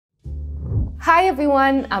Hi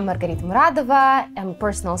everyone, I'm Margarita Muradova. I'm a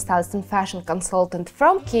personal stylist and fashion consultant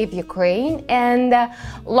from Kyiv, Ukraine, and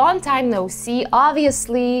long time no see.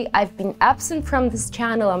 Obviously, I've been absent from this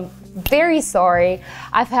channel. I'm very sorry.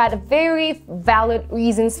 I've had very valid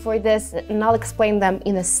reasons for this, and I'll explain them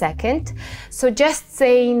in a second. So just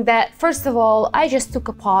saying that, first of all, I just took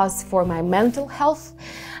a pause for my mental health.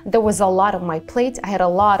 There was a lot on my plate. I had a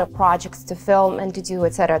lot of projects to film and to do,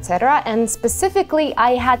 etc., etc. And specifically,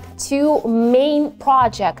 I had two main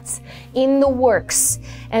projects in the works.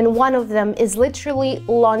 And one of them is literally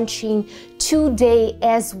launching today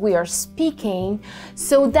as we are speaking.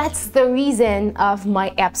 So that's the reason of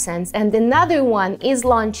my absence. And another one is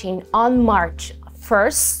launching on March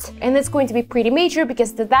 1st, and it's going to be pretty major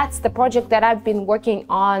because that's the project that I've been working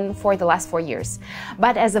on for the last 4 years.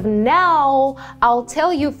 But as of now, I'll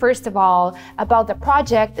tell you first of all about the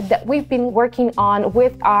project that we've been working on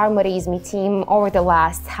with our Morizmi team over the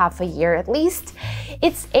last half a year at least.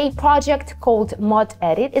 It's a project called Mod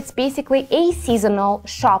Edit. It's basically a seasonal,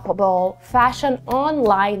 shoppable fashion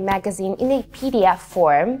online magazine in a PDF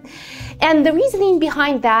form. And the reasoning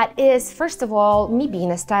behind that is, first of all, me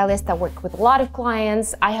being a stylist, I work with a lot of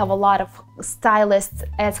clients. I have a lot of stylists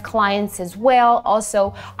as clients as well.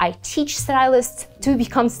 Also, I teach stylists to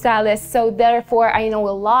become stylists. So therefore, I know a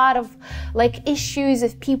lot of issues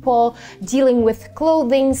of people dealing with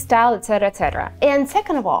clothing, style, etc., etc. And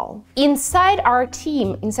second of all, inside our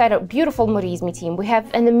team, inside our beautiful Morizmi team, we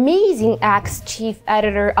have an amazing ex-chief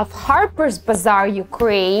editor of Harper's Bazaar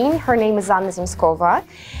Ukraine. Her name is Anna Zemskova.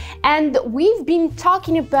 And we've been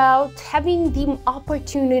talking about having the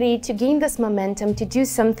opportunity to gain this momentum, to do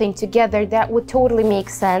something together that would totally make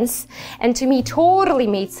sense. And to me, totally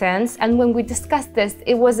made sense. And when we discussed this,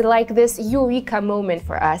 it was like this eureka moment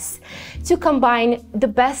for us to combine the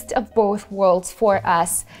best of both worlds for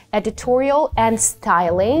us, editorial and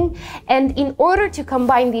styling. And in order to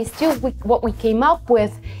combine these two, what we came up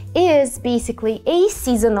with is basically a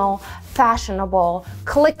seasonal, fashionable,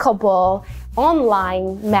 clickable,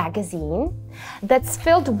 online magazine that's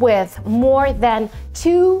filled with more than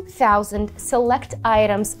 2,000 select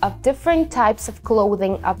items of different types of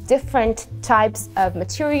clothing, of different types of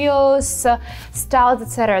materials, styles,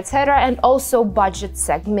 etc., etc., and also budget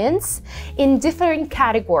segments in different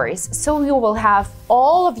categories. So you will have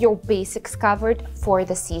all of your basics covered for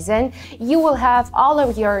the season. You will have all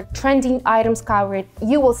of your trending items covered.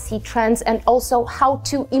 You will see trends and also how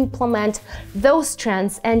to implement those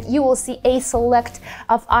trends. And you will see a select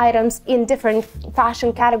of items in different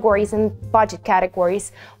fashion categories and budget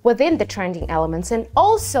categories within the trending elements. And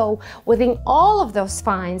also within all of those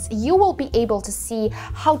finds, you will be able to see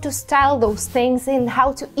how to style those things and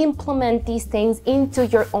how to implement these things into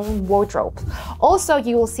your own wardrobe. Also,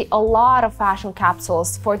 you will see a lot of fashion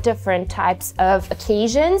capsules for different types of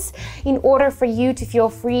occasions in order for you to feel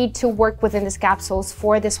free to work within these capsules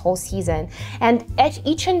for this whole season. And at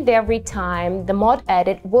each and every time, the Mod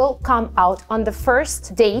Edit will come out on the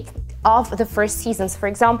first date of the first seasons. For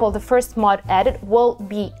example, the first Mod Edit will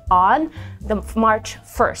be on the March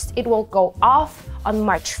 1st. It will go off on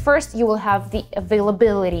March 1st. You will have the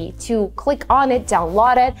availability to click on it,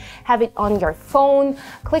 download it, have it on your phone,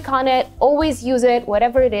 click on it, always use it,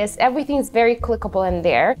 whatever it is. Everything is very clickable in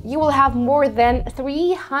there. You will have more than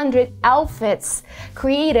 300 outfits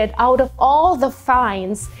created out of all the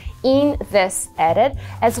finds in this edit,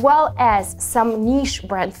 as well as some niche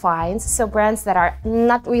brand finds, so brands that are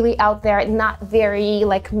not really out there, not very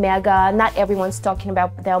mega, not everyone's talking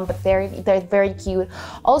about them, but they're very cute.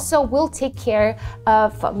 Also, we'll take care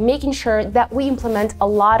of making sure that we implement a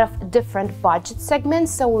lot of different budget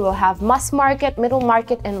segments, so we will have mass market, middle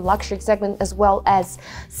market, and luxury segment, as well as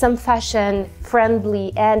some fashion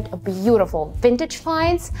friendly and beautiful vintage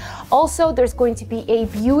finds. Also, there's going to be a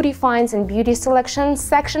beauty finds and beauty selection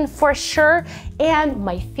section for sure, and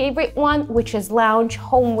my favorite one, which is lounge,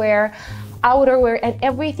 homeware, outerwear, and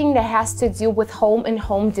everything that has to do with home and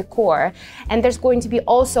home decor. And there's going to be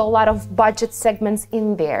also a lot of budget segments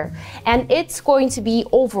in there. And it's going to be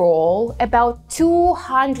overall about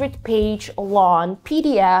 200-page long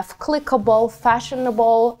PDF, clickable,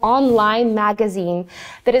 fashionable online magazine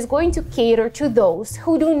that is going to cater to those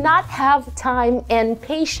who do not have time and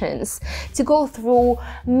patience to go through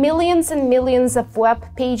millions and millions of web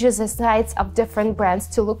pages and sites of different brands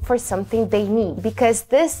to look for something they need, because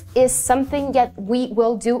this is something something that we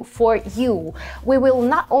will do for you. We will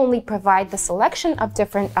not only provide the selection of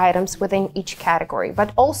different items within each category,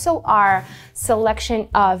 but also our selection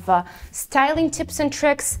of styling tips and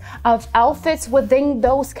tricks, of outfits within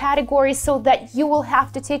those categories, so that you will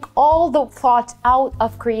have to take all the thought out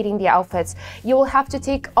of creating the outfits. You will have to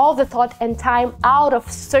take all the thought and time out of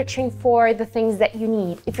searching for the things that you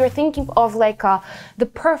need. If you're thinking of like the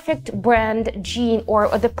perfect brand jean or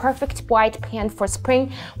the perfect white pant for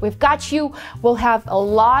spring, we've got you. We'll have a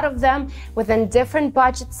lot of them within different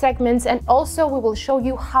budget segments, and also we will show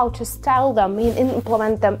you how to style them and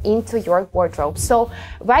implement them into your wardrobe. So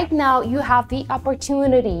right now you have the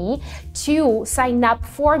opportunity to sign up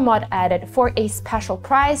for Mod Edit for a special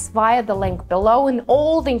price via the link below, and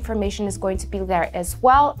all the information is going to be there as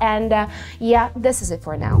well. And yeah, this is it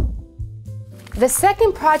for now. The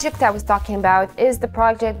second project I was talking about is the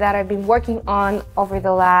project that I've been working on over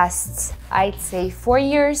the last, I'd say, 4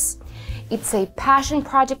 years. It's a passion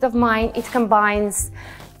project of mine. It combines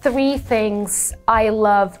 3 things I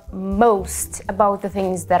love most about the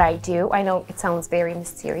things that I do. I know it sounds very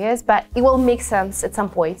mysterious, but it will make sense at some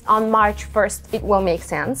point. On March 1st, it will make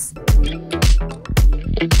sense.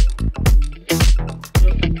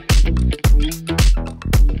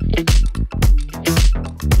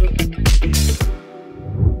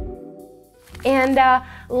 And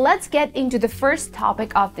let's get into the first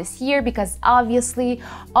topic of this year, because obviously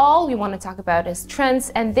all we want to talk about is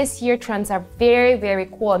trends, and this year trends are very, very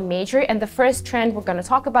cool and major. And the first trend we're going to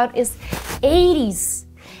talk about is 80s.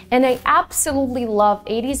 And I absolutely love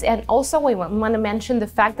 80s, and also I want to mention the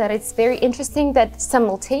fact that it's very interesting that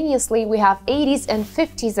simultaneously we have 80s and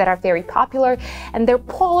 50s that are very popular, and they're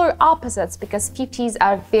polar opposites, because 50s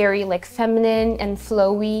are very like feminine and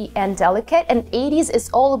flowy and delicate, and 80s is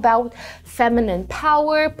all about feminine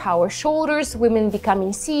power, power shoulders, women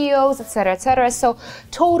becoming CEOs, etc., etc. So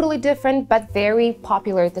totally different, but very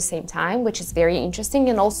popular at the same time, which is very interesting,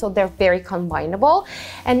 and also they're very combinable.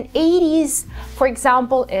 And 80s, for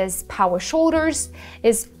example, is power shoulders,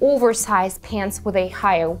 is oversized pants with a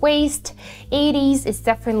higher waist. 80s is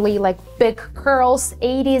definitely like big curls.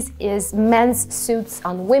 80s is men's suits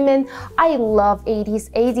on women. I love 80s.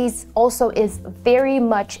 80s also is very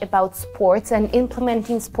much about sports and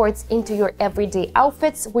implementing sports into your everyday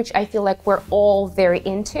outfits, which I feel like we're all very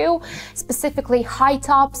into. Specifically high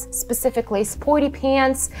tops, specifically sporty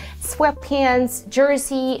pants, sweatpants,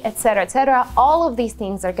 jersey, etc., etc. All of these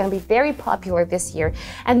things are going to be very popular this year,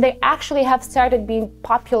 and they actually have started being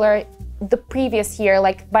popular the previous year,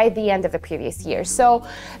 like by the end of the previous year. So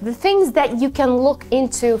the things that you can look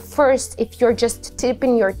into first, if you're just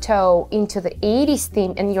tipping your toe into the 80s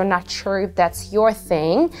theme and you're not sure if that's your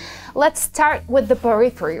thing, let's start with the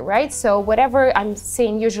periphery, right? So whatever I'm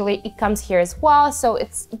saying, usually it comes here as well. So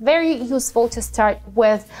it's very useful to start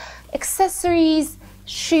with accessories,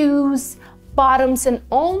 shoes, bottoms, and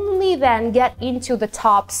only then get into the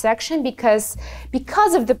top section, because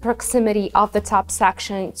of the proximity of the top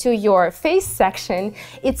section to your face section,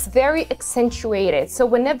 it's very accentuated. So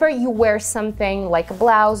whenever you wear something like a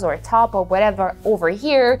blouse or a top or whatever over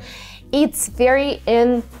here, it's very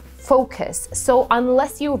in focus. So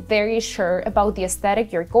unless you're very sure about the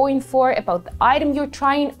aesthetic you're going for, about the item you're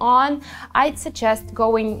trying on, I'd suggest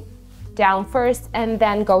going down first and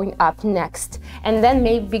then going up next, and then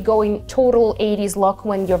maybe going total 80s look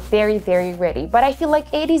when you're very, very ready. But I feel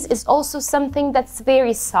like 80s is also something that's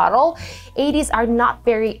very subtle. 80s are not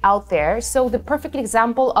very out there. So the perfect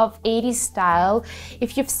example of 80s style,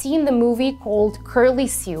 if you've seen the movie called Curly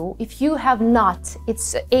Sue, if you have not,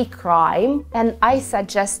 it's a crime, and I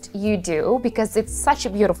suggest you do, because it's such a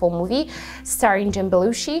beautiful movie starring Jim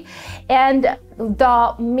Belushi. And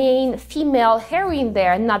the main female heroine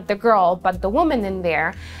there, not the girl, but the woman in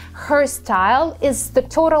there, her style is the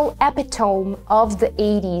total epitome of the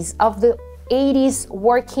 80s, of the 80s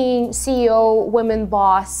working CEO, women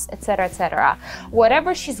boss, etc., etc.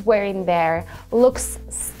 Whatever she's wearing there looks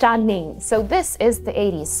stunning. So this is the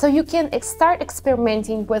 80s. So you can start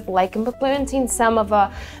experimenting with like implementing some of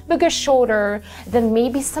a bigger shoulder, then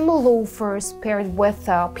maybe some loafers paired with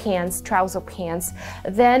pants, trouser pants.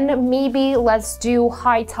 Then maybe let's do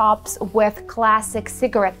high tops with classic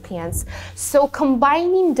cigarette pants. So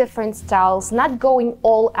combining different styles, not going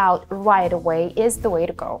all out right away, is the way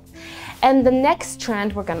to go. And the next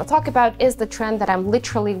trend we're gonna talk about is the trend that I'm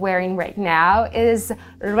literally wearing right now, is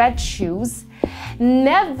red shoes.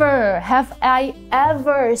 Never have I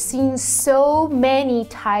ever seen so many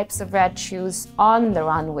types of red shoes on the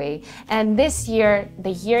runway. And this year,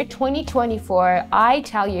 the year 2024, I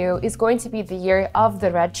tell you, is going to be the year of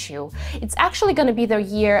the red shoe. It's actually going to be the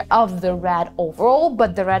year of the red overall,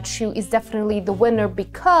 but the red shoe is definitely the winner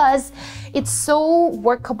because it's so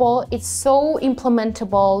workable, it's so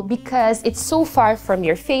implementable, because it's so far from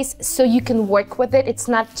your face, so you can work with it. It's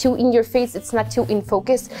not too in your face, it's not too in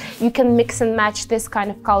focus. You can mix and match this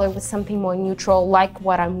kind of color with something more neutral like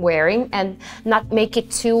what I'm wearing and not make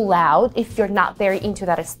it too loud if you're not very into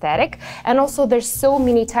that aesthetic. And also there's so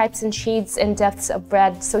many types and shades and depths of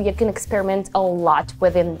red, so you can experiment a lot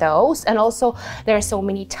within those. And also there are so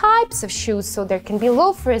many types of shoes, so there can be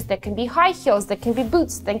loafers, there can be high heels, there can be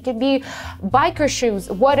boots, there can be biker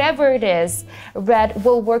shoes, whatever it is. Red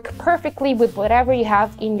will work perfectly with whatever you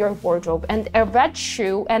have in your wardrobe. And a red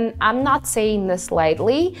shoe, and I'm not saying this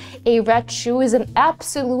lightly, a red shoe is an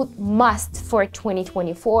absolute must for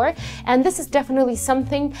 2024, and this is definitely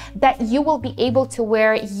something that you will be able to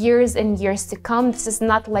wear years and years to come. This is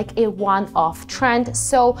not like a one-off trend,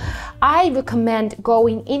 so I recommend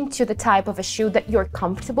going into the type of a shoe that you're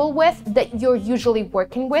comfortable with, that you're usually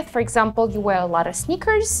working with. For example, you wear a lot of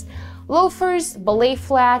sneakers, loafers, ballet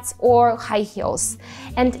flats, or high heels,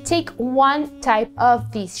 and take one type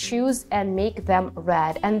of these shoes and make them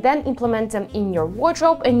red, and then implement them in your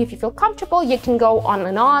wardrobe. And if you feel comfortable, you can go on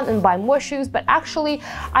and buy more shoes, but actually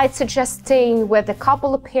I'd suggest staying with a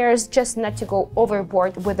couple of pairs, just not to go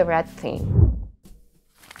overboard with the red theme.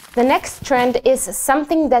 The next trend is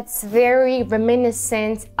something that's very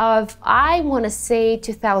reminiscent of, I want to say,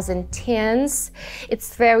 2010s.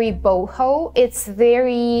 It's very boho. It's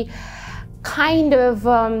very kind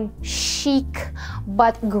of chic,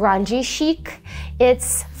 but grungy chic.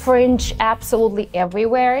 It's fringe absolutely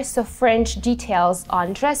everywhere. So fringe details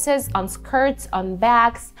on dresses, on skirts, on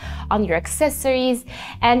bags, on your accessories.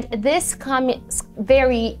 And this comes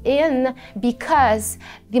very in because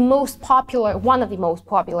one of the most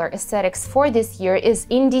popular aesthetics for this year is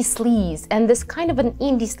indie sleeves. And this kind of an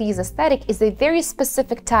indie sleeves aesthetic is a very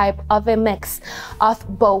specific type of a mix of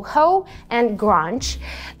boho and grunge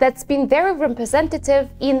that's been very representative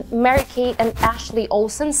in Mary-Kate and Ashley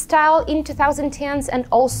Olsen style in 2010s, and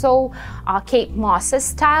also Kate Moss's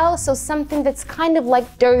style. So something that's kind of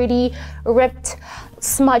like dirty, ripped,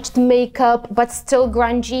 smudged makeup, but still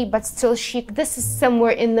grungy, but still chic. This is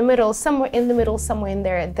somewhere in the middle, somewhere in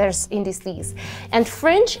there, there's indie sleeves. And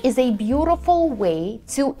fringe is a beautiful way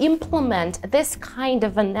to implement this kind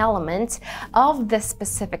of an element of this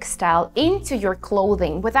specific style into your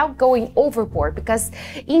clothing without going overboard, because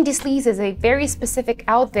indie sleeves is a very specific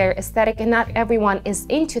out there aesthetic and not everyone is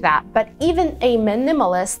into that. But even a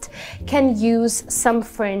minimalist can use some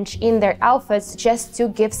fringe in their outfits just to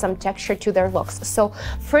give some texture to their looks. So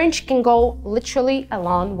fringe can go literally a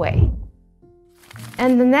long way.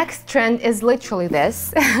 And the next trend is literally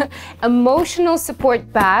this, emotional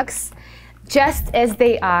support bags, just as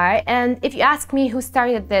they are. And if you ask me who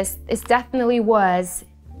started this, it definitely was,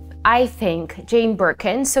 I think, Jane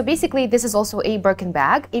Birkin. So basically this is also a Birkin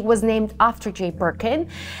bag. It was named after Jane Birkin,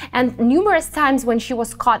 and numerous times when she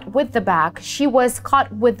was caught with the bag, she was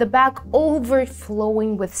caught with the bag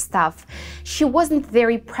overflowing with stuff. She wasn't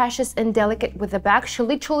very precious and delicate with the bag. She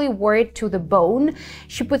literally wore it to the bone.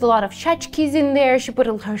 She put a lot of tchotchkes in there, she put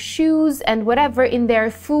her shoes and whatever in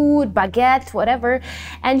there, food, baguette, whatever,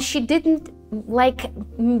 and she didn't like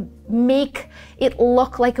make it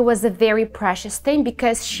look like it was a very precious thing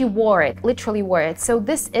because she wore it, literally wore it. So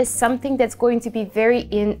this is something that's going to be very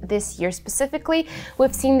in this year specifically.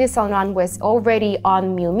 We've seen this on runways already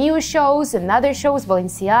on Miu Miu shows and other shows,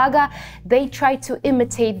 Balenciaga. They try to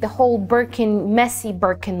imitate the whole Birkin, messy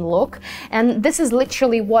Birkin look. And this is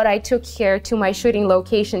literally what I took here to my shooting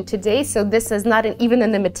location today. So this is not even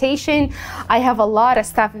an imitation. I have a lot of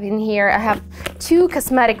stuff in here. I have 2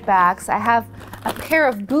 cosmetic bags. I have a pair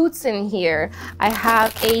of boots in here. I have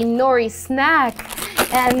a nori snack,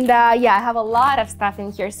 and yeah, I have a lot of stuff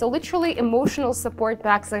in here. So literally emotional support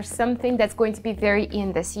bags are something that's going to be very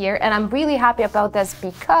in this year, and I'm really happy about this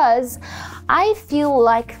because I feel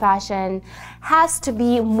like fashion has to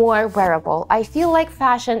be more wearable. I feel like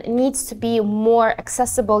fashion needs to be more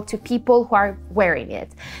accessible to people who are wearing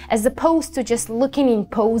it, as opposed to just looking and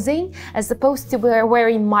posing, as opposed to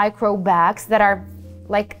wearing micro bags that are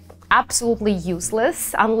like absolutely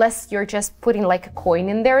useless unless you're just putting like a coin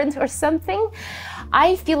in there or something.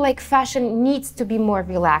 I feel like fashion needs to be more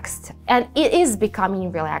relaxed, and it is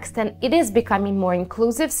becoming relaxed and it is becoming more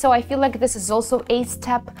inclusive. So I feel like this is also a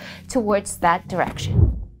step towards that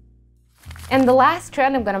direction. And the last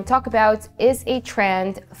trend I'm going to talk about is a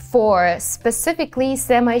trend for specifically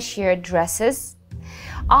semi-sheer dresses.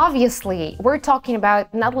 Obviously, we're talking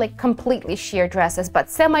about not like completely sheer dresses, but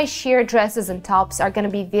semi-sheer dresses and tops are going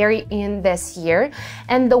to be very in this year.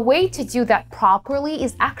 And the way to do that properly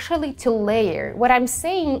is actually to layer. What I'm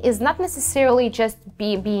saying is not necessarily just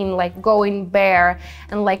being like going bare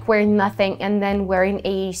and like wearing nothing and then wearing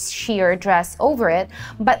a sheer dress over it,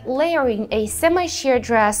 but layering a semi-sheer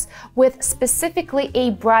dress with specifically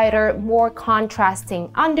a brighter, more contrasting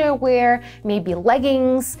underwear, maybe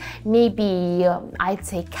leggings, maybe I'd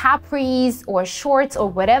say capris or shorts or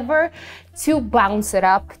whatever, to bounce it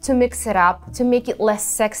up, to mix it up, to make it less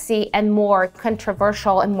sexy and more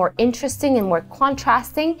controversial and more interesting and more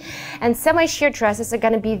contrasting. And semi-sheer dresses are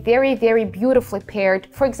going to be very, very beautifully paired,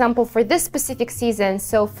 for example, for this specific season.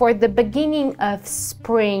 So for the beginning of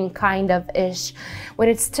spring kind of ish, when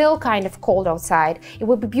it's still kind of cold outside, it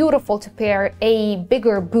would be beautiful to pair a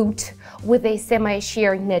bigger boot with a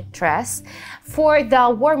semi-sheer knit dress. For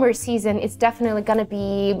the warmer season, it's definitely going to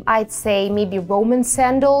be, I'd say, maybe Roman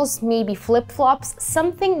sandals, maybe flip-flops,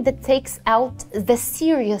 something that takes out the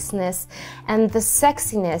seriousness and the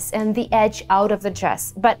sexiness and the edge out of the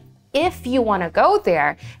dress. But if you want to go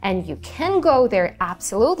there, and you can go there,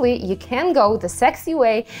 absolutely, you can go the sexy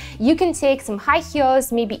way, you can take some high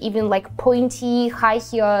heels, maybe even like pointy high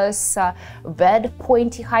heels, red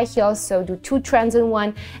pointy high heels, so do two trends in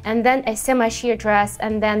one, and then a semi-sheer dress,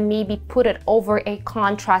 and then maybe put it over a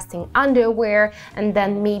contrasting underwear, and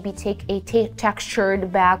then maybe take a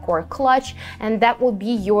textured bag or clutch, and that will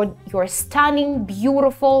be your stunning,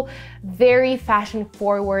 beautiful, very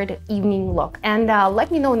fashion-forward evening look. And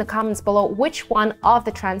let me know in the comments below which one of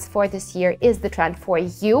the trends for this year is the trend for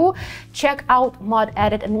you. Check out Mod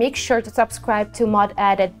Edit and make sure to subscribe to Mod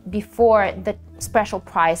Edit before the special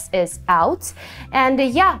price is out. And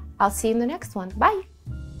yeah, I'll see you in the next one. Bye!